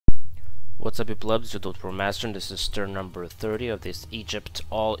What's up, you plebs? YourTotalWarMaster, and this is turn number 30 of this Egypt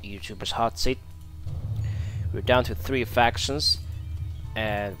All-YouTubers Hotseat. We're down to 3 factions,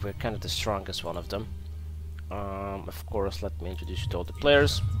 and we're kind of the strongest one of them. Of course, let me introduce you to all the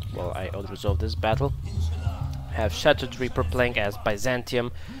players while I resolve this battle. I have Shattered Reaper playing as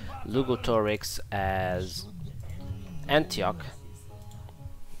Byzantium, Lugotorix as Antioch.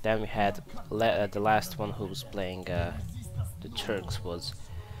 Then we had the last one who was playing the Turks was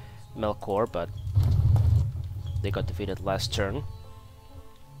Melkor, but they got defeated last turn.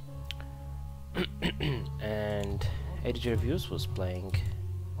 And ADG Reviews was playing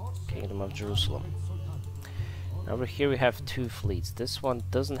Kingdom of Jerusalem. Now over here we have 2 fleets. This one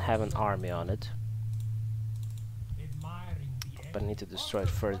doesn't have an army on it, but I need to destroy it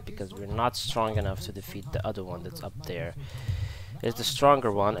first because we're not strong enough to defeat the other one that's up there. It's the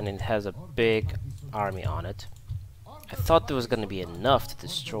stronger one, and it has a big army on it. I thought there was going to be enough to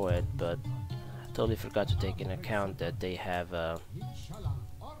destroy it, but I totally forgot to take into account that they have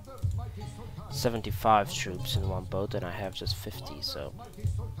 75 troops in one boat and I have just 50, so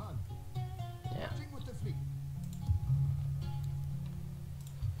yeah.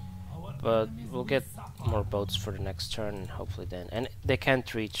 But we'll get more boats for the next turn, and hopefully then, and they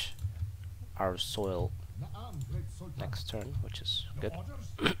can't reach our soil next turn, which is good.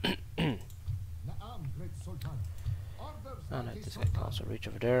 Oh no, this guy can also reach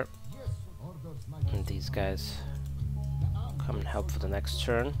over there, and these guys come and help for the next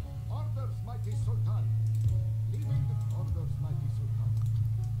turn.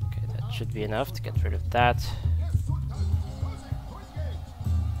 Okay, that should be enough to get rid of that.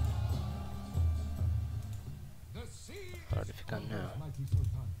 Where have you gone now?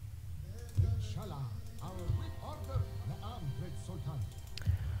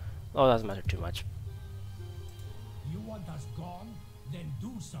 Oh, doesn't matter too much. You want us gone? Then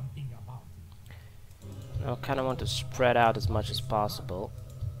do something about it. I kind of want to spread out as much as possible.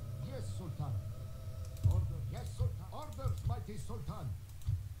 Yes, Sultan. Yes, Sultan. Orders, mighty Sultan.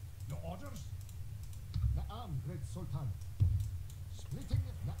 Your orders? Na'am, great Sultan. Splitting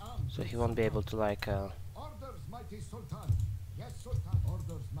it. Na'am. So he won't be able to like Orders, mighty Sultan. Yes, Sultan.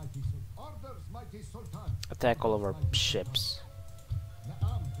 Orders, mighty Sultan. Orders, mighty Sultan. attack all of our ships.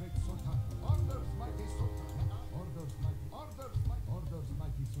 Na'am, great Sultan. Orders, mighty Sultan. Orders,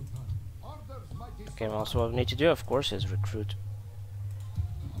 mighty Sultan. Orders, mighty Sultan. Okay, well, so what we need to do, of course, is recruit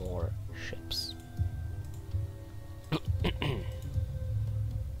more ships.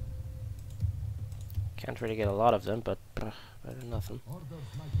 Can't really get a lot of them, but better than nothing. Orders,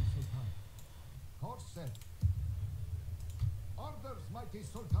 mighty Sultan. Course set. Orders, mighty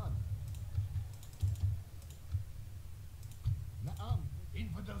Sultan. Na'am.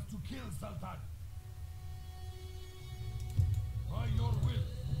 Infidels to kill, Sultan. By your will.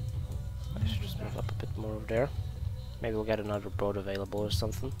 I should just move up a bit more over there. Maybe we'll get another boat available or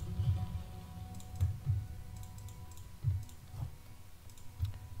something.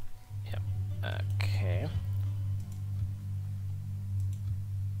 Yep. Okay.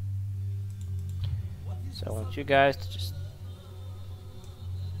 So I want you guys to just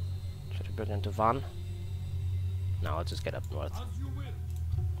try to bring into Van. Now let's just get up north. As you will.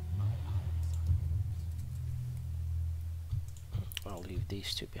 I'll leave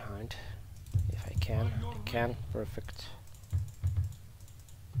these 2 behind. If I can. I can. Perfect.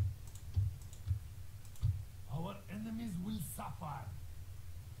 Our enemies will suffer.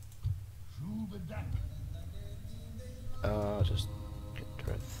 Just get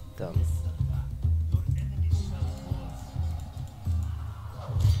rid of them. Your enemies shall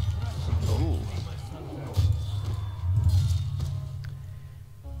fall. Ooh.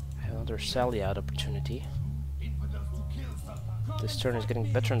 I have another sally out opportunity. Infidels to kill, Sultan. This turn is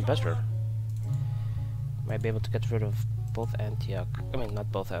getting better and better. Might be able to get rid of both Antioch. I mean,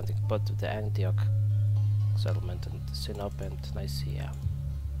 not both Antioch, but the Antioch settlement and the Sinop and Nicaea.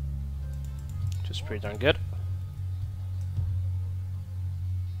 Which is pretty darn good.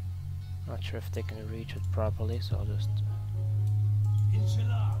 Not sure if they can reach it properly, so I'll just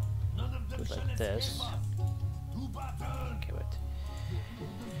Inshallah, none of them do it shall like this. escape us. To battle. Okay, wait. The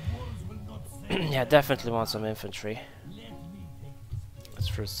walls will not save. Yeah, definitely want some infantry. Let me take this. Let's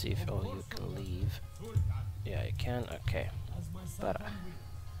first see if you can leave. Sultan, Yeah, you can. Okay, as my but Sultan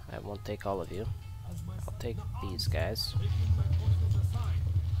will. I won't take all of you. As my I'll take Sultan- these guys. Taking my forces aside.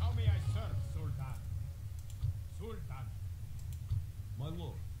 How may I serve, Sultan? Sultan. My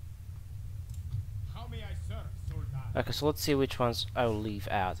lord. How may I serve, Sultan? Okay, so let's see which ones I will leave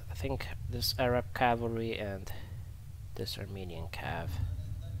out. I think this Arab cavalry and this Armenian cav.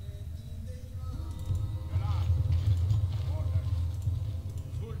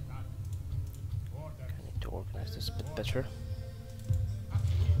 Sultan. Is this a bit better?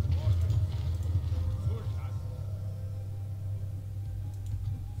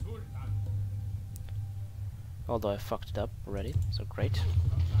 Although I fucked it up already, so great.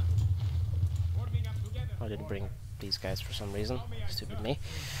 I didn't bring these guys for some reason. Stupid me.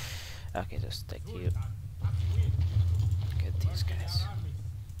 Okay, just take you. Get these guys.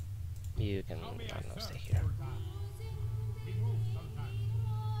 You can, I don't know, stay here.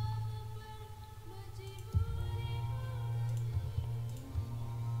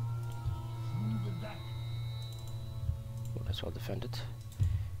 Might as well defend it.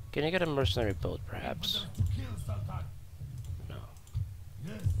 Can you get a mercenary boat, perhaps? No.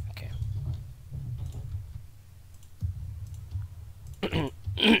 Okay.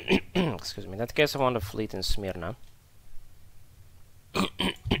 Excuse me. In that case, I want a fleet in Smyrna. God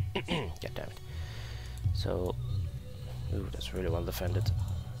damn it. So, ooh, that's really well defended.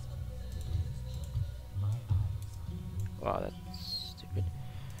 Wow, that's stupid.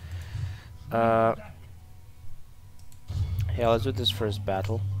 Yeah, let's do this first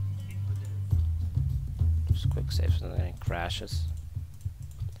battle. Just quick save so nothing crashes.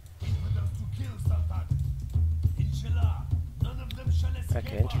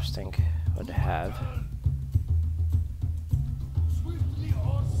 Okay, interesting what they have.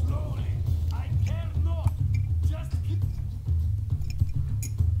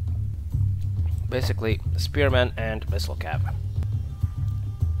 Basically, spearmen and missile cap.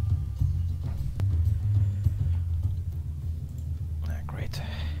 Great.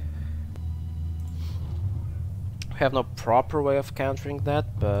 We have no proper way of countering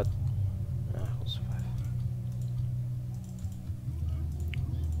that, but we'll survive.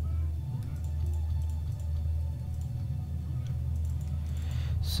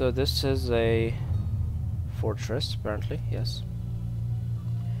 So this is a fortress, apparently, yes.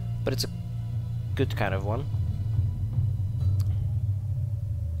 But it's a good kind of one.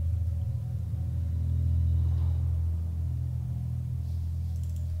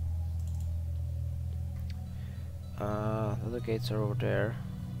 The other gates are over there.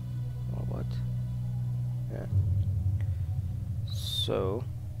 Or what? Yeah. So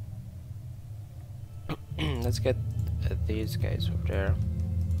let's get these guys over there.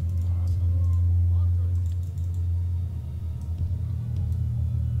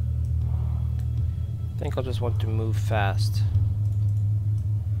 I think I'll just want to move fast.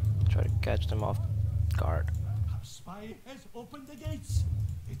 Try to catch them off guard. A spy has opened the gates.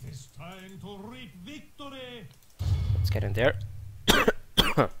 It is time to reap victory. Let's get in there.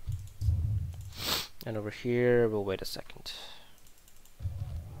 And over here, we'll wait a second.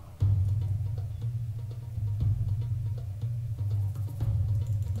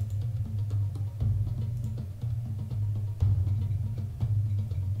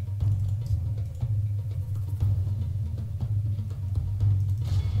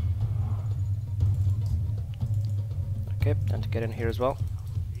 Okay, and to get in here as well.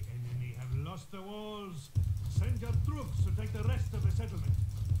 The enemy have lost the walls. Send your troops to take the rest of the settlement.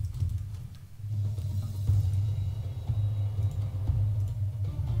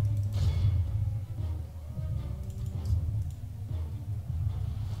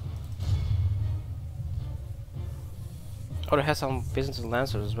 Oh, it has some Byzantine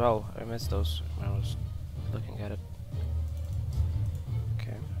lancers as well. I missed those when I was looking at it.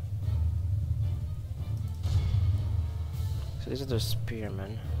 Okay. So these are the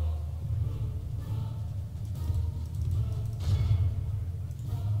spearmen.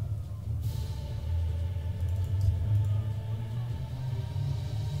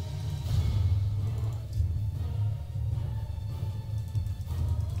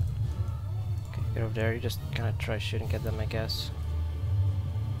 Get over there, you just kind of try shooting at them, I guess.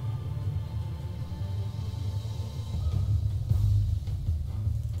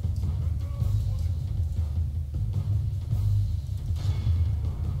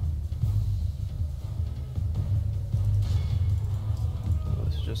 Oh,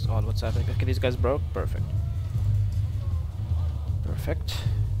 this is just odd, what's happening? Okay, these guys broke? Perfect. Perfect.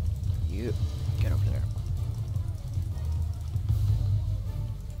 You get over there.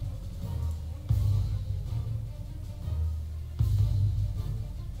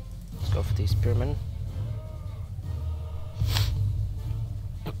 Go for these spearmen.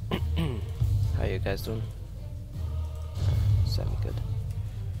 How you guys doing? Semi good.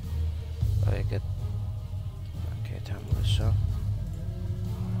 Very good. Okay, time militia.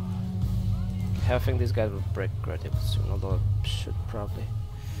 I think these guys will break relatively soon, although I should probably.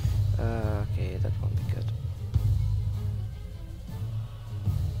 Okay, that won't be good.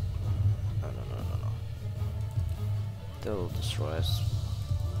 No. They'll destroy us.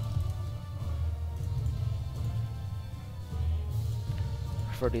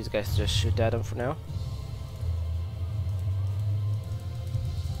 prefer these guys to just shoot at them for now.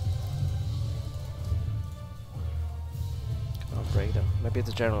 I'll break them. Maybe it's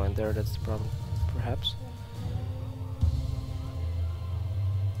a general in there, that's the problem, perhaps.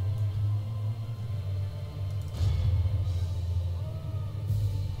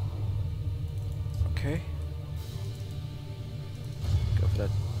 Okay. Go for that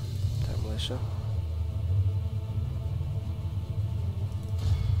time militia.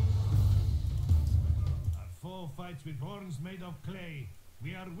 Our foe fights with horns made of clay.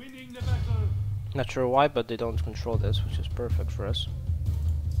 We are winning the battle. Not sure why, but they don't control this, which is perfect for us.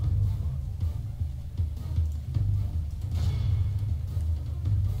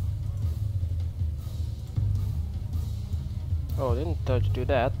 Oh, didn't thought to do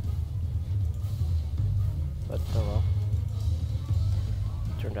that. But oh well.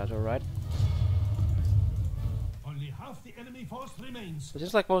 Turned out alright. Only half the enemy force remains. It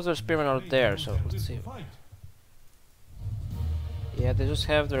seems like most of their spearmen are there, so let's see. Yeah, they just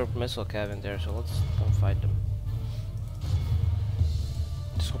have their missile cav in there, so let's go fight them.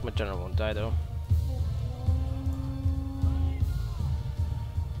 Just hope my general won't die though.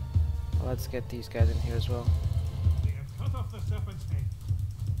 Let's get these guys in here as well. We have cut off the serpent's head.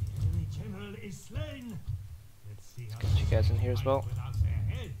 The enemy general is slain. Let's see how Get you guys in here as well. without their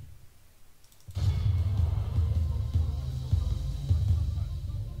head.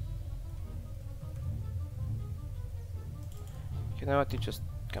 You know what, you just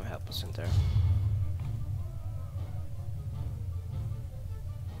come help us in there.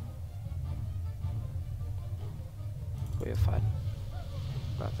 Who are you fighting?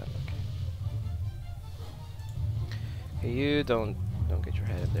 Not them, okay. Okay, you don't get your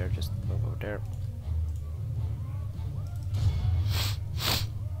head in there, just move over there.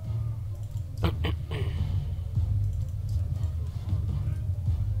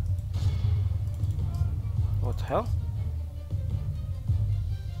 What the hell?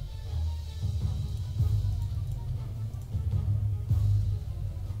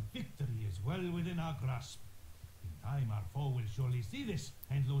 Victory is well within our grasp. In time, our foe will surely see this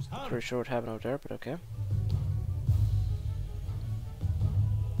and lose heart. Pretty sure what happened over there, but okay.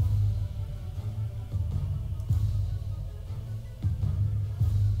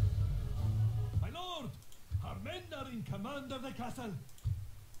 My lord, our men are in command of the castle.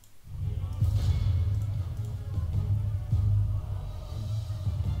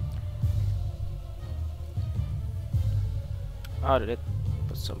 Oh, did it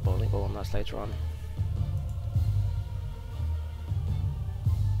put some bowling ball on us later on?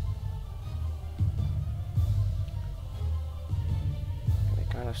 They're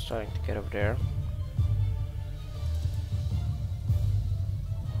kind of starting to get over there.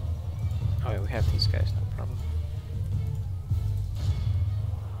 Oh yeah, we have these guys, no problem.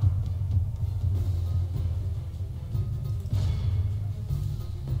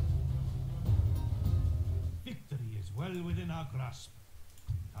 Victory is well within our grasp.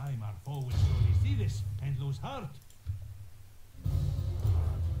 In time, our foe will surely see this and lose heart.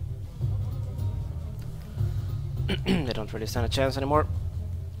 They don't really stand a chance anymore.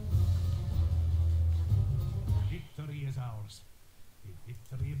 Victory is ours. A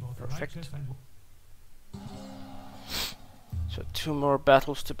victory both Perfect. righteous and So 2 more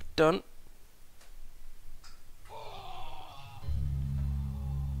battles to be done.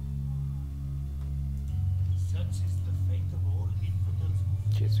 such is the fate of all infidels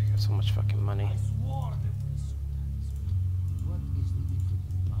who Jeez, we got so much fucking money. I swore that the sultans will. What is the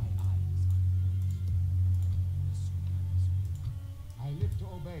infidel in my eyes? I live to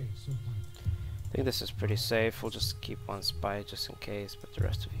obey, Sultan. I think this is pretty safe. We'll just keep one spy just in case, but the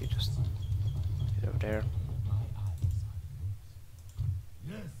rest of you just get over there. My eyes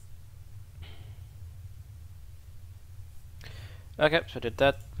are yours. Yes. Okay, so I did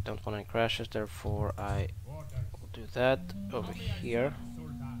that. Don't want any crashes, therefore I will do that over here.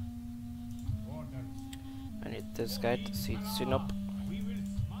 I need this guy to see up.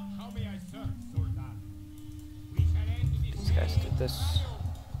 These guys do this.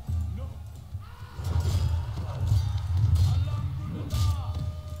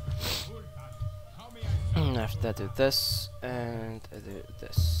 After that, do this, and I do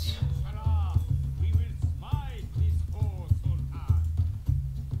this.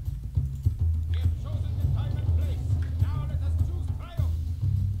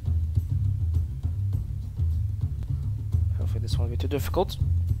 Hopefully this won't be too difficult.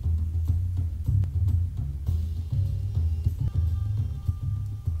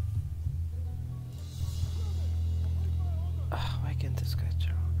 Why can't this guy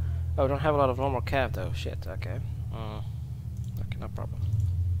turn? Oh, we don't have a lot of normal cav though. Shit, okay. Okay, no problem.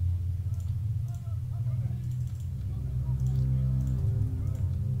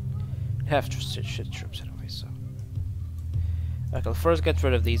 have shit troops anyway, so. Okay, I'll first get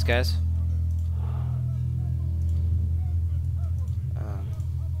rid of these guys. I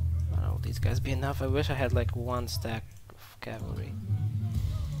don't know, will these guys be enough? I wish I had like one stack of cavalry.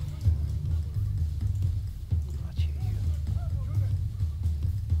 Not you.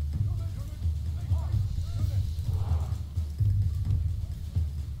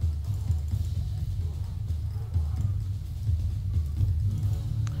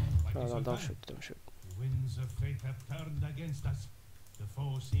 No, don't shoot, don't shoot. The winds of fate have turned against us. The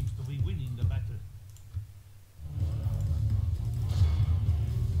foe seems to be winning the battle.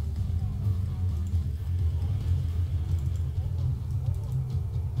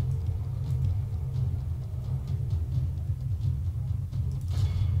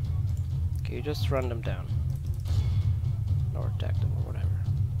 Okay, you just run them down. Or attack them or whatever.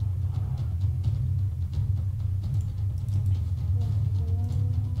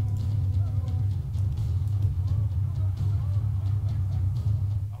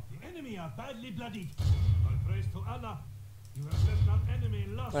 The enemy are badly bloodied. All praise to Allah. You have left our enemy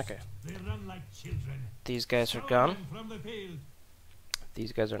lost. Okay. They run like children. These guys are Throw gone. them from the field.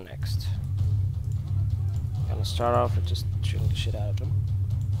 These guys are next. Gonna start off with just shooting the shit out of them.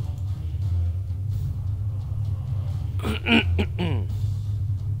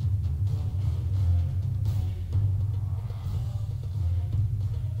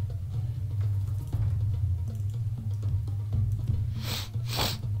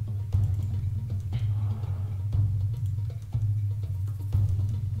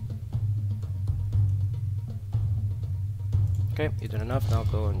 Okay, you did enough, now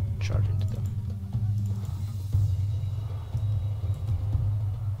go and charge into them.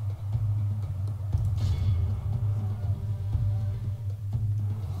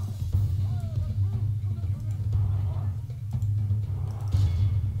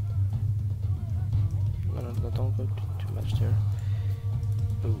 No, don't go too much there.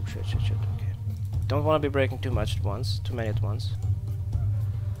 Oh, shit, okay. Don't want to be breaking too much at once, too many at once.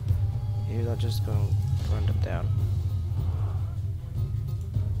 You're not just going to run them down.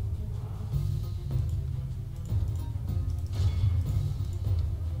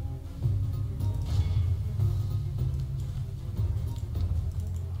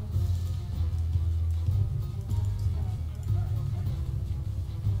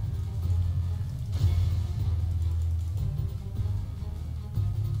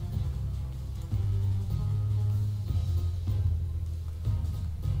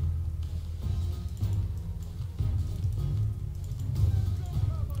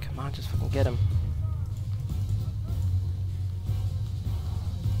 Just fucking get him.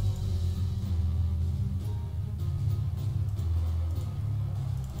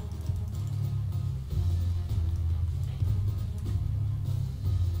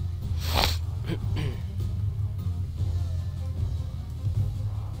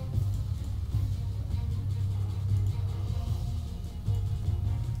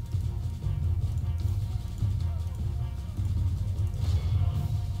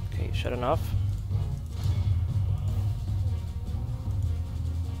 Shut enough.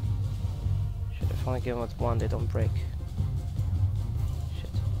 Should have only given with one, they don't break. Shit.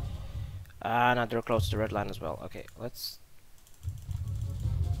 Ah, now they're close to the red line as well. Okay, let's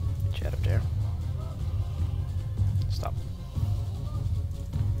get you out of there. Stop.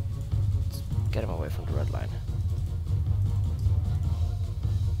 Let's get him away from the red line.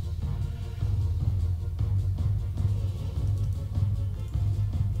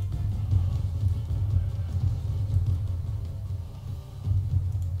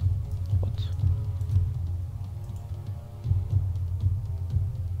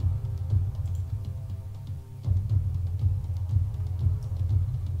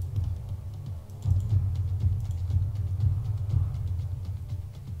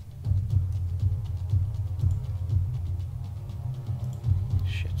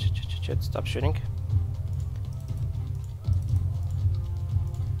 Shit, stop shooting.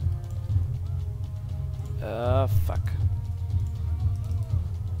 Fuck.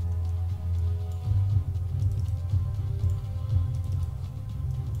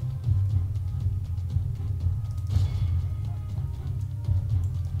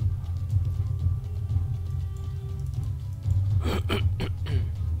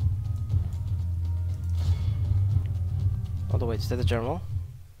 Oh, wait, is that the general?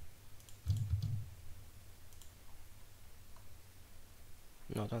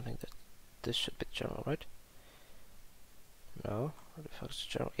 No, I don't think that this should be the general, right? No, where the fuck is the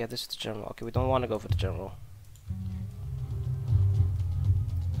general? Yeah, this is the general. Okay, we don't want to go for the general.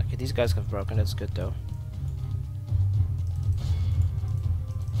 Okay, these guys have broken, that's good though.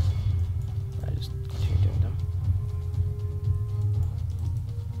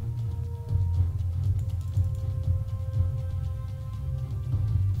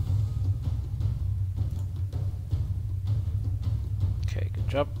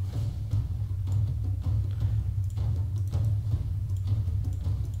 job.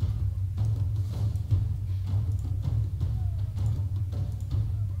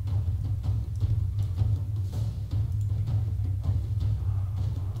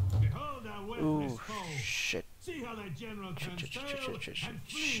 Behold our worthless Ooh, foe. shit. See how the general turns Shit. tail and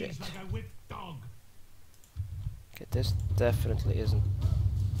flees like a whipped dog. Okay, this definitely isn't...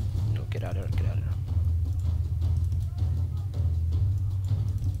 No, get out of here, get out of here.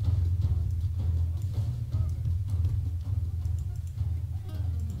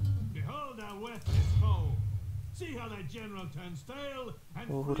 Behold our worthless foe. See how the general turns tail and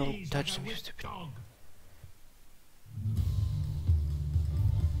Oh, don't flees touch like a me, whipped stupid. dog.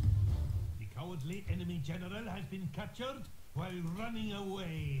 The cowardly enemy general has been captured while running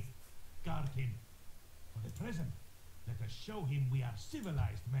away. Guard him. For the present, let us show him we are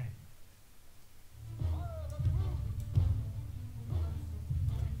civilized men.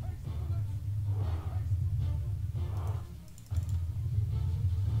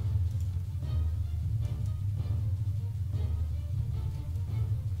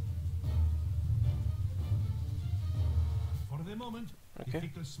 For the moment, Okay. the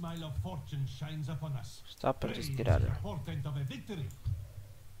fickle smile of fortune shines upon us. Stop and just Praise get out of is here. the portent of a victory.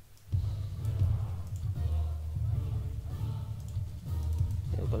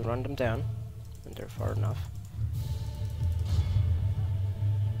 We'll run them down when they're far enough.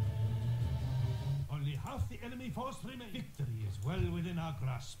 Only half the enemy force remains. Victory is well within our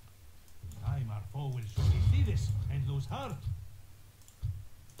grasp. In time our foe will surely see this and lose heart.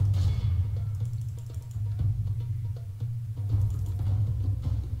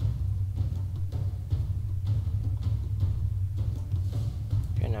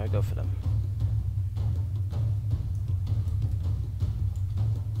 Okay, now we go for them.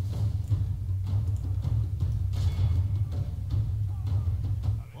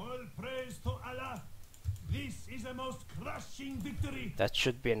 All praise to Allah. This is a most crushing victory. That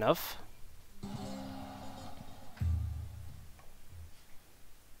should be enough.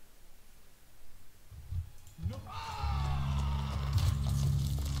 No.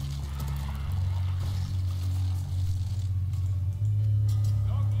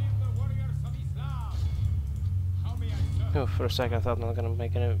 Long live the warriors of Islam. How may I serve? Oh, for a second I thought I'm not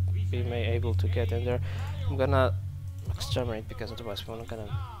gonna be able to get in there. I'm gonna exterminate because otherwise we're not gonna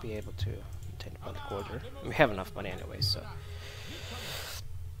be able to maintain the public order. We have enough money anyway, so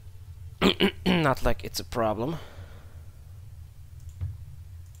not like it's a problem.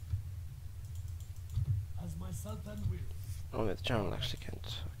 As my sultan will. Only the general actually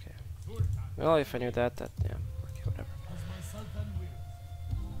can't. Okay. Sultan. Well, if I knew that, yeah. Okay, whatever. As my sultan will.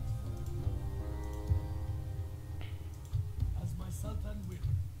 As my sultan will.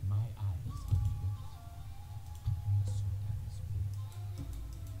 My eyes. The sultan's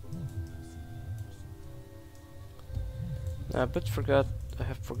will. But I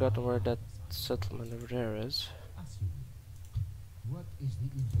have forgotten where that settlement over there is. As you will. What is the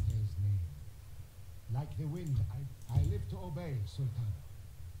infidel's name? Like the wind, I live to obey, Sultan.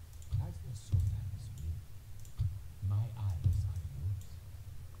 As the Sultan's will. My eyes are yours.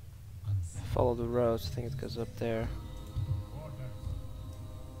 Unseen. Follow the road. I think it goes up there. Orders.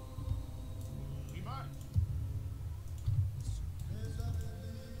 We march.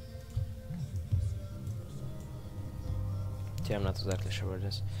 Yeah, I'm not exactly sure where it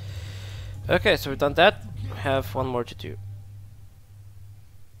is. Okay, so we've done that. We have one more to do.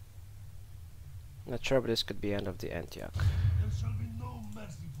 Not sure, but this could be end of the Antioch. There shall be no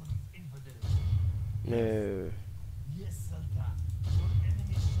mercy for these infidels. No. Yes, Sultan. Your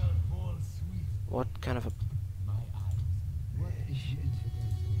enemies shall fall swift. What kind of a... My eyes. What is the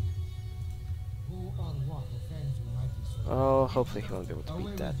infidel's name? Who or what offends you, mighty Sultan? Oh, hopefully he won't be able to Away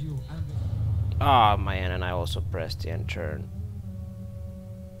beat that. with you and the... Ah, man, and I also pressed the end turn.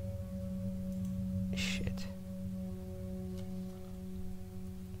 Shit.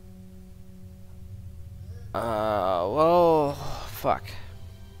 Well, fuck.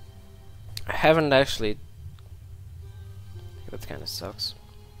 I haven't actually... That kind of sucks.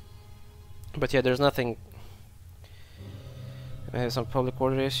 But yeah, there's nothing... I have some public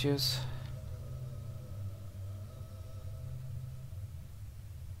order issues.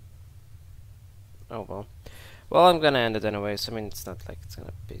 Oh well. Well, I'm gonna end it anyways. I mean, it's not like it's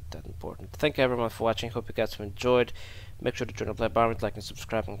gonna be that important. Thank you everyone for watching. Hope you guys have enjoyed. Make sure to join the play bar with like and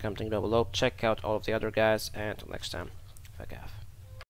subscribe and commenting down below. Check out all of the other guys, and until next time, fuck off.